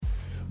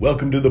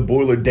Welcome to the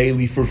Boiler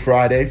Daily for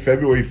Friday,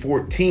 February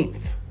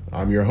 14th.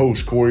 I'm your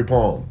host, Corey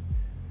Palm.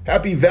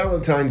 Happy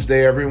Valentine's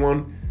Day,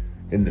 everyone.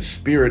 In the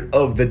spirit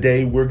of the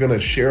day, we're going to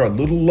share a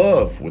little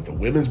love with the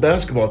women's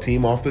basketball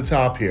team off the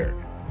top here,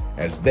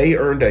 as they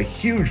earned a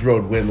huge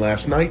road win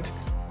last night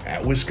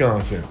at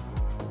Wisconsin.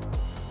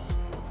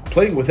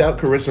 Playing without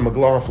Carissa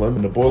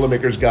McLaughlin, the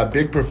Boilermakers got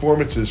big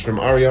performances from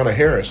Ariana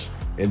Harris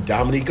and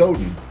Dominique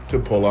Oden to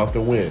pull out the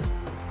win.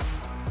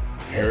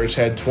 Harris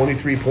had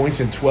 23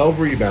 points and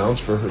 12 rebounds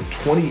for her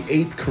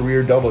 28th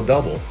career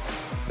double-double.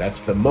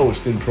 That's the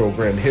most in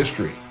program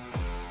history.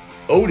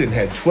 Oden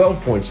had 12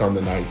 points on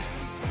the night,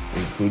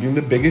 including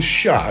the biggest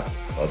shot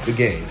of the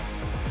game.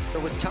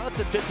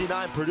 Wisconsin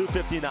 59, Purdue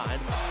 59.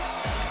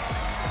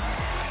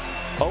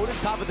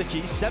 Oden top of the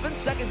key,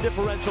 7-second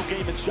differential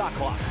game in shot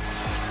clock.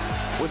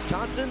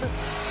 Wisconsin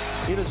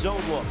in a zone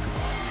look.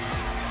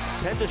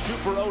 10 to shoot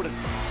for Oden.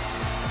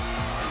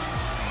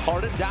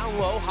 Harden down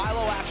low,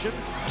 high-low action,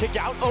 kick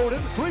out,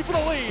 Oden, 3 for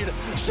the lead.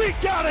 She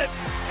got it!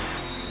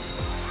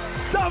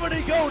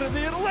 Dominique Oden,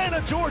 the Atlanta,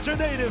 Georgia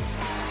native.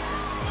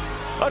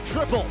 A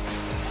triple.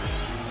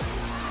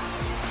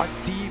 A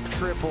deep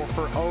triple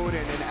for Oden,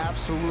 an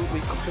absolutely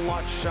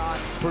clutch shot.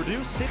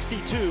 Purdue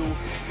 62,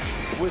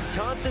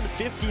 Wisconsin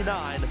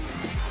 59.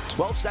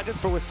 12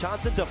 seconds for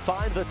Wisconsin to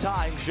find the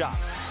tying shot.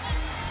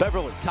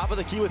 Beverly, top of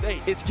the key with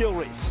 8. It's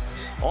Gilreath.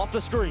 Off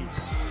the screen.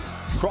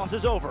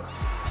 Crosses over.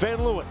 Van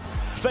Leeuwen.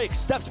 Fake,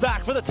 steps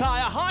back for the tie.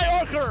 A high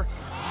arcer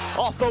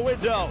off the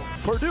window.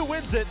 Purdue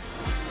wins it.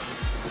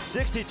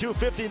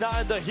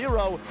 62-59. The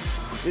hero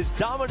is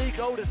Dominique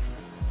Oden.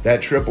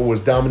 That triple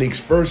was Dominique's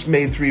first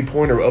made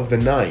three-pointer of the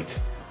night.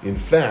 In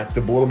fact,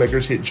 the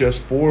Boilermakers hit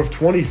just 4 of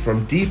 20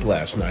 from deep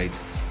last night,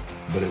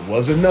 but it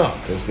was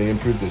enough as they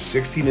improved to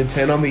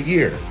 16-10 on the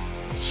year,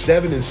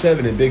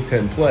 7-7 in Big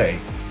Ten play,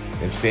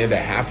 and stand a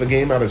half a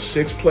game out of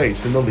 6th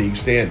place in the league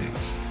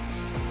standings.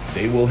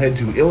 They will head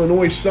to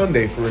Illinois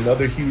Sunday for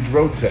another huge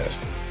road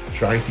test,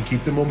 trying to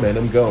keep the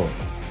momentum going.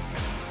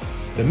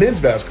 The men's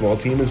basketball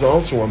team is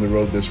also on the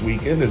road this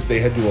weekend as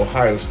they head to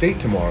Ohio State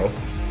tomorrow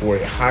for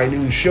a high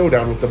noon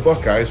showdown with the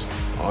Buckeyes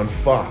on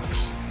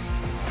Fox.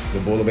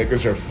 The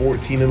Boilermakers are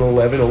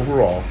 14-11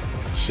 overall,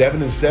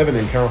 7-7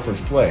 in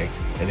conference play,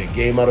 and a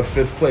game out of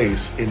 5th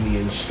place in the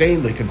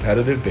insanely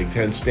competitive Big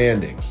Ten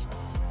standings.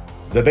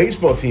 The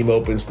baseball team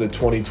opens the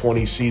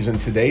 2020 season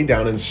today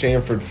down in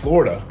Sanford,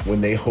 Florida,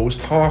 when they host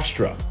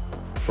Hofstra.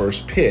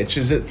 First pitch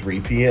is at 3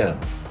 p.m.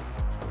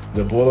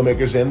 The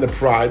Boilermakers and the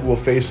Pride will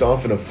face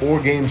off in a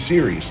 4-game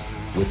series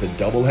with a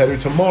doubleheader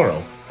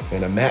tomorrow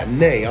and a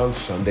matinee on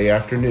Sunday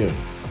afternoon.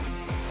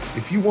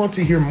 If you want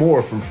to hear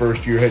more from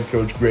first-year head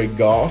coach Greg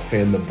Goff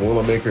and the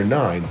Boilermaker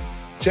 9,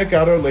 check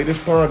out our latest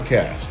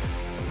podcast,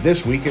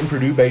 This Week in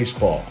Purdue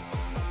Baseball.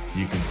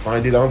 You can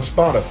find it on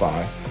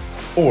Spotify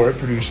or at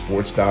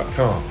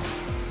PurdueSports.com.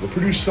 The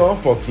Purdue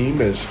softball team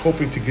is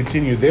hoping to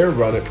continue their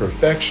run at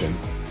perfection.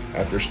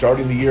 After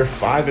starting the year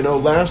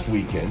 5-0 last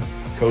weekend,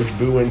 Coach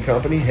Boo and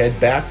company head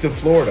back to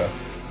Florida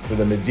for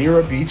the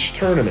Madeira Beach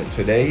tournament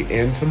today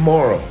and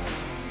tomorrow.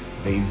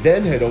 They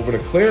then head over to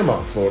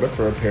Claremont, Florida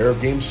for a pair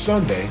of games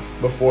Sunday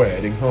before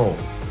heading home.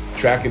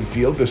 Track and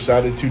field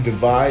decided to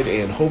divide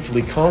and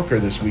hopefully conquer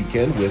this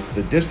weekend with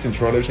the distance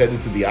runners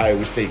headed to the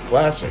Iowa State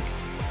Classic,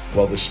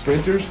 while the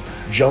sprinters,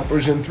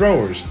 jumpers, and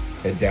throwers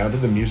head down to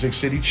the Music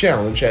City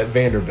Challenge at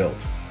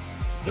Vanderbilt.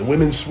 The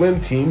women's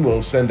swim team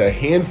will send a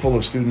handful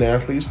of student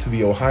athletes to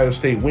the Ohio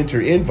State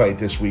Winter Invite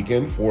this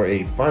weekend for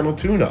a final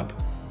tune-up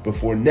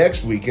before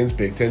next weekend's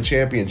Big Ten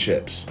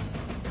Championships.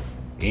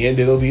 And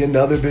it'll be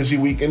another busy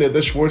weekend at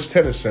the Schwartz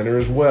Tennis Center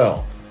as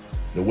well.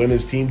 The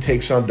women's team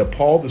takes on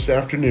DePaul this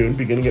afternoon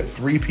beginning at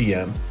 3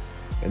 p.m.,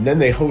 and then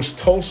they host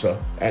Tulsa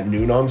at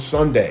noon on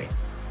Sunday.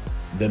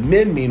 The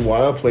men,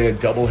 meanwhile, play a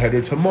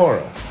doubleheader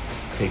tomorrow,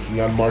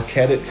 taking on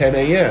Marquette at 10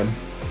 a.m.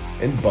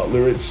 and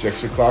Butler at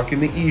 6 o'clock in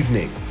the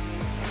evening.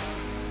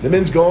 The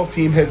men's golf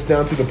team heads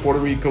down to the Puerto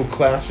Rico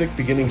Classic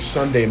beginning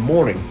Sunday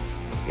morning,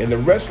 and the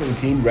wrestling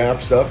team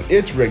wraps up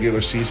its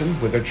regular season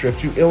with a trip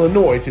to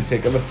Illinois to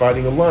take on the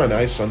Fighting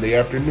Illini Sunday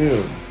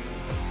afternoon.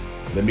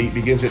 The meet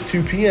begins at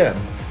 2 p.m.,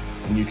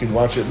 and you can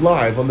watch it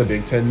live on the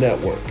Big Ten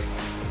Network.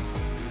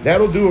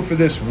 That'll do it for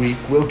this week.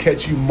 We'll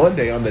catch you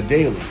Monday on the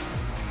Daily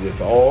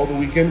with all the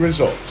weekend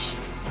results.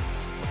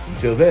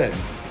 Until then,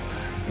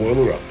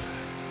 boiler up.